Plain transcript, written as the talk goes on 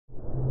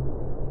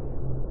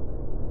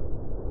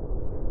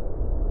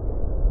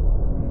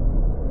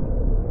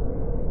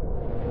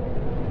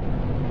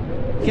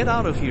Get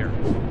out of here.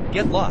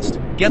 Get lost.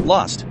 Get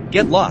lost.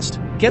 Get lost.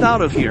 Get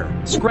out of here.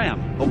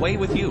 Scram. Away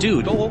with you.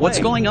 Dude, what's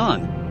going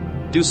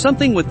on? Do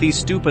something with these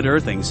stupid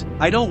earthlings.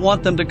 I don't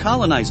want them to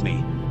colonize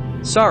me.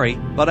 Sorry,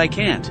 but I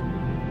can't.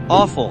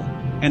 Awful.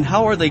 And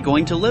how are they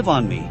going to live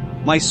on me?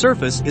 My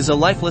surface is a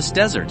lifeless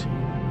desert.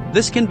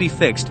 This can be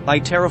fixed by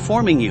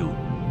terraforming you.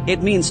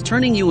 It means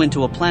turning you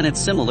into a planet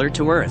similar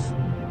to Earth.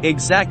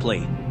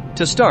 Exactly.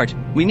 To start,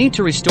 we need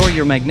to restore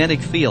your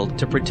magnetic field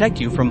to protect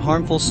you from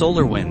harmful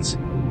solar winds.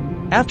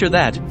 After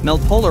that,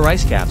 melt polar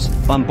ice caps,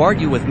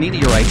 bombard you with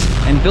meteorites,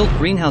 and build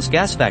greenhouse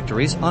gas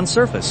factories on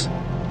surface.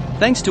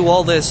 Thanks to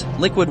all this,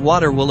 liquid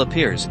water will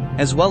appear,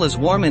 as well as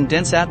warm and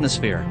dense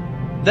atmosphere.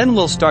 Then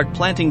we'll start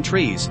planting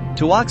trees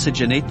to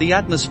oxygenate the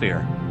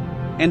atmosphere.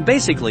 And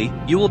basically,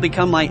 you will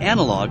become my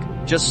analog,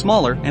 just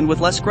smaller and with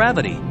less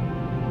gravity.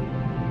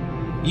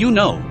 You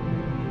know.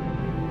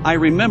 I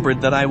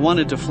remembered that I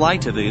wanted to fly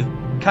to the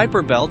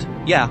Kuiper Belt,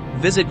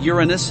 visit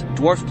Uranus,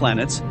 dwarf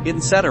planets,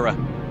 etc.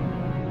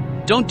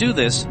 Don't do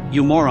this,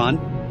 you moron.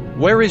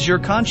 Where is your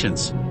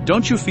conscience?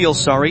 Don't you feel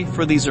sorry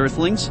for these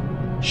earthlings?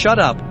 Shut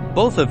up,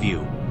 both of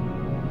you.